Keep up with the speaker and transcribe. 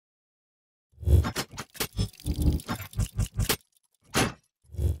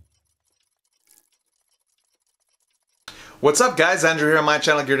What's up guys, Andrew here on my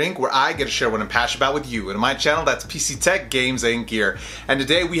channel Geared Inc., where I get to share what I'm passionate about with you. And on my channel, that's PC Tech, Games, and Gear. And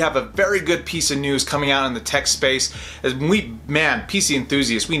today we have a very good piece of news coming out in the tech space. As PC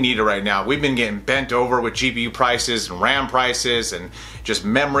enthusiasts, we need it right now. We've been getting bent over with GPU prices and RAM prices and just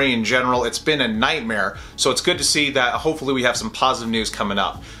memory in general. It's been a nightmare. So it's good to see that hopefully we have some positive news coming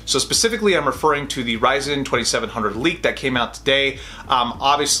up. So specifically I'm referring to the Ryzen 2700 leak that came out today.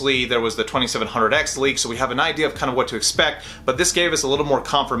 Obviously there was the 2700X leak, so we have an idea of kind of what to expect. But this gave us a little more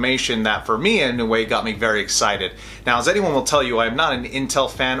confirmation that, for me in a way, got me very excited. Now, as anyone will tell you, I'm not an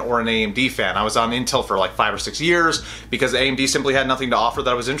Intel fan or an AMD fan. I was on Intel for like 5 or 6 years because AMD simply had nothing to offer that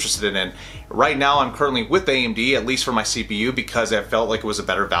I was interested in. Right now, I'm currently with AMD, at least for my CPU, because I felt like it was a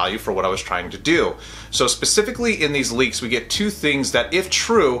better value for what I was trying to do. So specifically in these leaks, we get two things that, if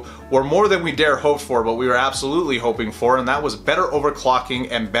true, were more than we dare hope for, but we were absolutely hoping for, and that was better overclocking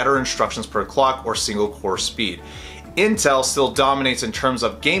and better instructions per clock, or single core speed. Intel still dominates in terms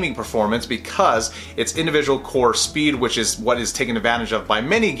of gaming performance because its individual core speed, which is what is taken advantage of by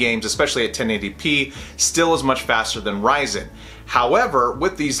many games, especially at 1080p, still is much faster than Ryzen. However,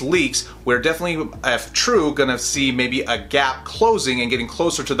 with these leaks, we're definitely, if true, going to see maybe a gap closing and getting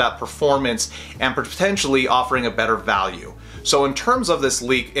closer to that performance and potentially offering a better value. So in terms of this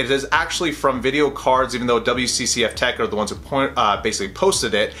leak, it is actually from Video Cards, even though WCCF Tech are the ones who basically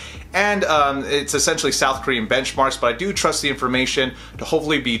posted it. And it's essentially South Korean benchmarks, but I do trust the information to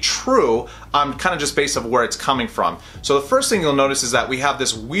hopefully be true, kind of just based on where it's coming from. So the first thing you'll notice is that we have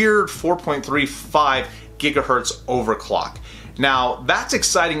this weird 4.35 gigahertz overclock. Now, that's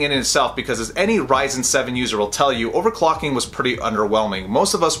exciting in itself because, as any Ryzen 7 user will tell you, overclocking was pretty underwhelming.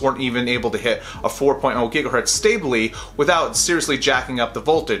 Most of us weren't even able to hit a 4.0 gigahertz stably without seriously jacking up the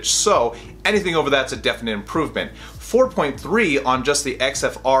voltage, so anything over that's a definite improvement. 4.3 on just the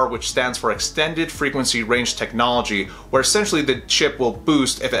XFR, which stands for Extended Frequency Range Technology, where essentially the chip will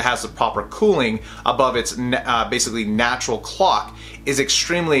boost if it has the proper cooling above its basically natural clock, is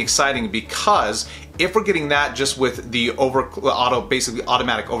extremely exciting because if we're getting that just with the basically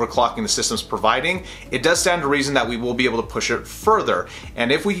automatic overclocking the system's providing, it does stand to reason that we will be able to push it further. And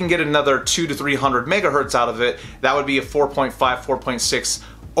if we can get another 200 to 300 megahertz out of it, that would be a 4.5, 4.6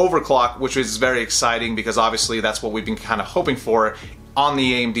 overclock, which is very exciting because obviously that's what we've been kind of hoping for on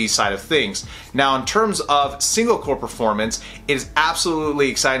the AMD side of things. Now, in terms of single core performance, it is absolutely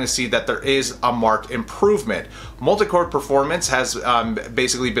exciting to see that there is a marked improvement. Multi-core performance has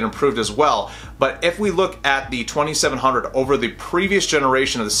basically been improved as well, but if we look at the 2700 over the previous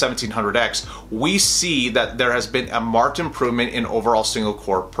generation of the 1700X, we see that there has been a marked improvement in overall single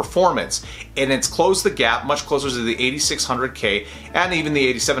core performance, and it's closed the gap much closer to the 8600K and even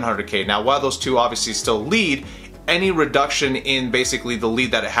the 8700K. Now, while those two obviously still lead, any reduction in basically the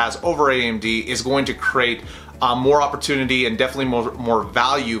lead that it has over AMD is going to create more opportunity and definitely more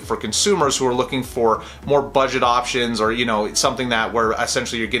value for consumers who are looking for more budget options, or something that where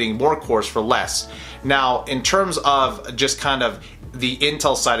essentially you're getting more cores for less. Now, in terms of just kind of the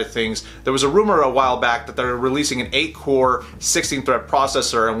Intel side of things, there was a rumor a while back that they're releasing an 8-core 16-thread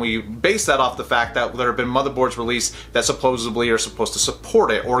processor, and we base that off the fact that there have been motherboards released that supposedly are supposed to support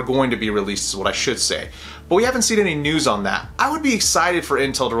it, or going to be released is what I should say. But we haven't seen any news on that. I would be excited for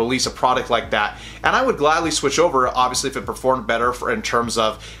Intel to release a product like that, and I would gladly switch over, obviously, if it performed better in terms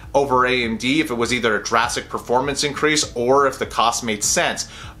of over AMD, if it was either a drastic performance increase or if the cost made sense.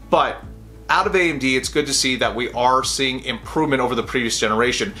 But out of AMD, it's good to see that we are seeing improvement over the previous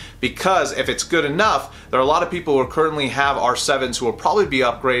generation, because if it's good enough, there are a lot of people who currently have R7s who will probably be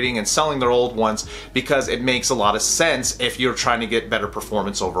upgrading and selling their old ones because it makes a lot of sense if you're trying to get better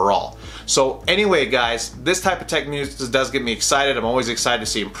performance overall. So anyway guys, this type of tech news does get me excited. I'm always excited to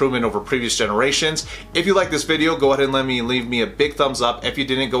see improvement over previous generations. If you like this video, go ahead and leave me a big thumbs up. If you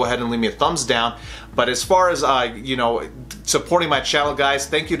didn't, go ahead and leave me a thumbs down. But as far as supporting my channel, guys,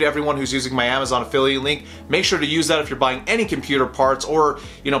 thank you to everyone who's using my Amazon affiliate link. Make sure to use that if you're buying any computer parts or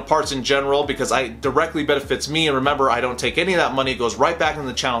parts in general, because it directly benefits me. And remember, I don't take any of that money. It goes right back into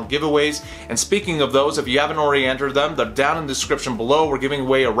the channel giveaways. And speaking of those, if you haven't already entered them, they're down in the description below. We're giving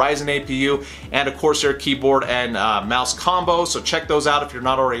away a Ryzen APU and a Corsair keyboard and mouse combo, so check those out if you're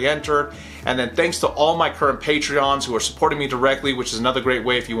not already entered. And then thanks to all my current Patreons who are supporting me directly, which is another great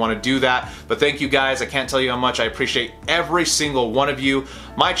way if you want to do that. But thank you guys. I can't tell you how much I appreciate every single one of you.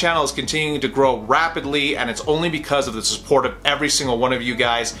 My channel is continuing to grow rapidly, and it's only because of the support of every single one of you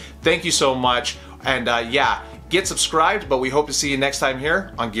guys. Thank you so much. And yeah, get subscribed, but we hope to see you next time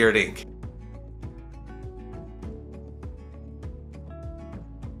here on Geared Inc.